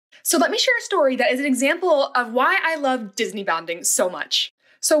So let me share a story that is an example of why I love Disney bounding so much.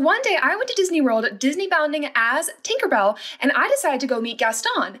 So one day I went to Disney World, Disney bounding as Tinkerbell, and I decided to go meet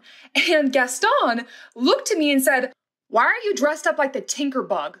Gaston. And Gaston looked to me and said, "Why are you dressed up like the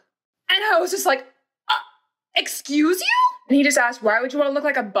Tinkerbug?" And I was just like, excuse you? And he just asked, "Why would you want to look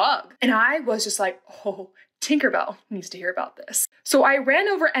like a bug?" And I was just like, oh, Tinkerbell needs to hear about this. So I ran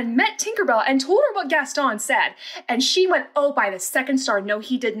over and met Tinkerbell and told her what Gaston said. And she went, "Oh, by the second star, no,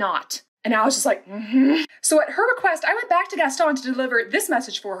 he did not." And I was just like, So at her request, I went back to Gaston to deliver this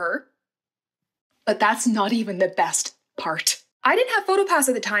message for her. But that's not even the best part. I didn't have PhotoPass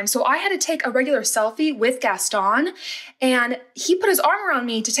at the time, so I had to take a regular selfie with Gaston, and he put his arm around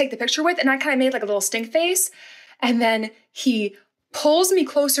me to take the picture with, and I kind of made like a little stink face, and then he pulls me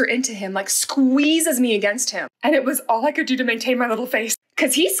closer into him, like squeezes me against him, and it was all I could do to maintain my little face,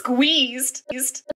 because he squeezed.